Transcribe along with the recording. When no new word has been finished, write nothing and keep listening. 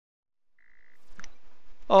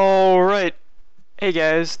Alright, hey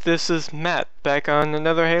guys, this is Matt, back on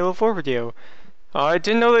another Halo 4 video. I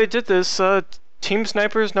didn't know they did this. Team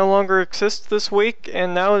Snipers no longer exists this week,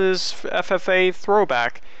 and now it is FFA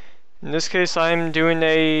Throwback. In this case, I'm doing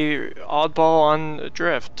a Oddball on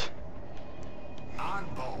Drift.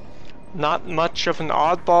 Oddball. Not much of an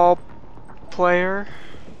Oddball player,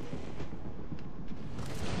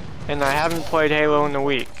 and I haven't played Halo in a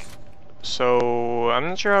week. So, I'm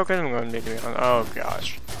not sure how good I'm going to be doing on. Oh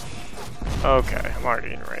gosh. Okay, I'm already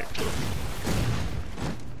getting raped.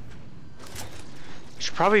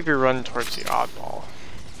 Should probably be running towards the Oddball.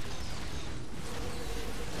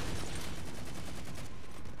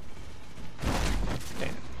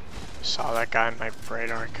 Damn. Saw that guy in my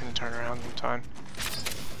radar, I couldn't turn around in time.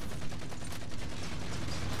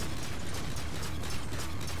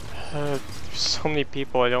 There's so many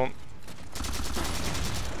people I don't...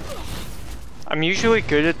 I'm usually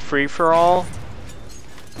good at free-for-all,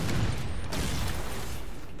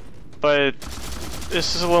 but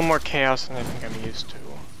this is a little more chaos than I think I'm used to.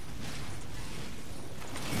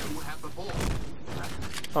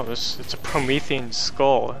 Oh, it's a Promethean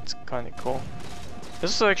skull. That's kind of cool.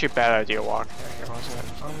 This is actually a bad idea walking out here, wasn't it?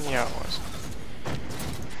 Yeah, it was.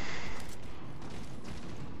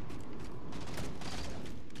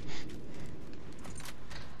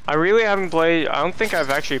 I really haven't played. I don't think I've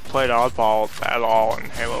actually played Oddball at all in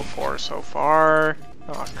Halo 4 so far.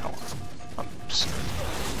 Oh, come on. I'm absurd.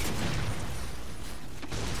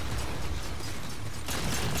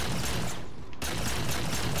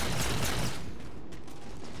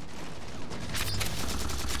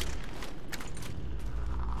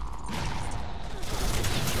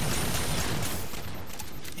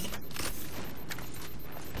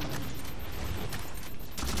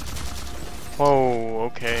 Whoa,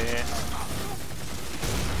 okay.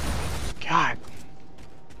 God.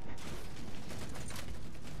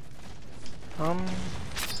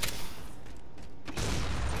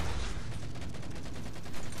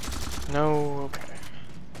 No, okay.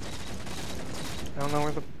 I don't know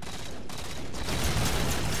where the...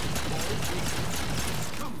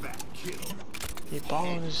 The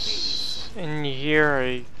ball is in here,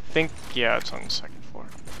 I think. Yeah, it's on the second floor.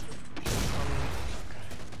 Okay.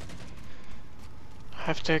 I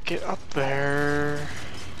have to get up there.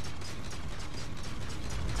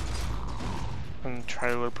 I'm gonna try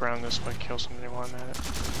to loop around this way, kill somebody while I'm at it.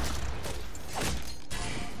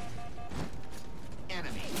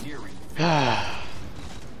 Enemy nearing.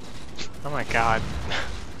 Oh my god.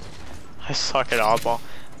 I suck at Oddball.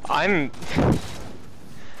 I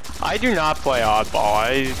do not play Oddball.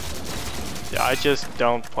 I just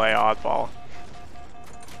don't play Oddball.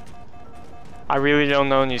 I really don't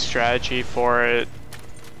know any strategy for it.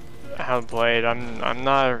 How to play it. I'm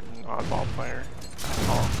not an Oddball player at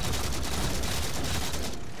all.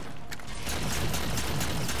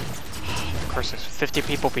 Of course, there's 50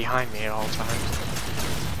 people behind me at all times.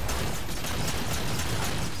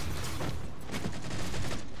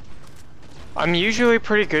 I'm usually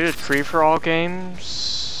pretty good at free-for-all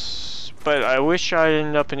games, but I wish I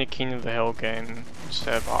ended up in a King of the Hill game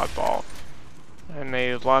instead of Oddball. I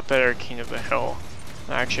made a lot better at King of the Hill.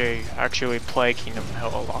 I actually play King of the Hill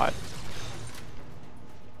a lot.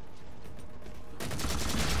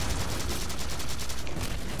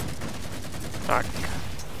 Oh, God.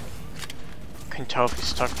 Couldn't tell if he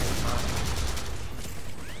stuck me or not.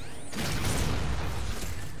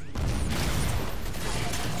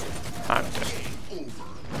 I'm dead.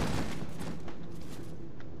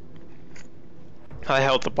 I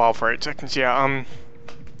held the ball for 8 seconds, yeah,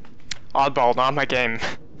 Oddball, not my game.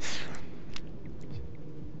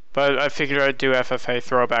 But I figured I'd do FFA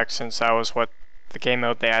Throwback since that was what the game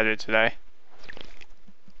mode they added today.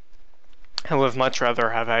 I would much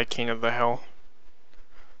rather have had King of the Hill.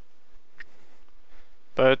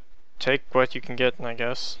 But take what you can get, I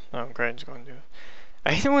guess. Oh, Graydon's going to do it.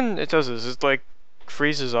 I hate it when it does this. It like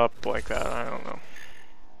freezes up like that. I don't know.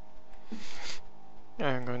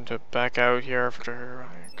 I'm going to back out here after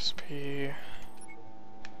XP.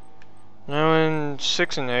 Now in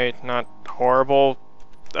 6 and 8, not horrible.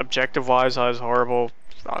 Objective-wise, I was horrible.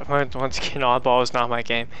 Once again, Oddball is not my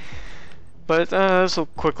game. But it's a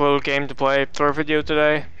quick little game to play. Throw a video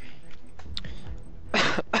today.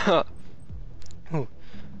 Ooh,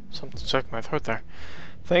 something stuck in my throat there.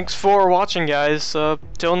 Thanks for watching, guys.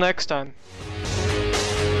 Till next time.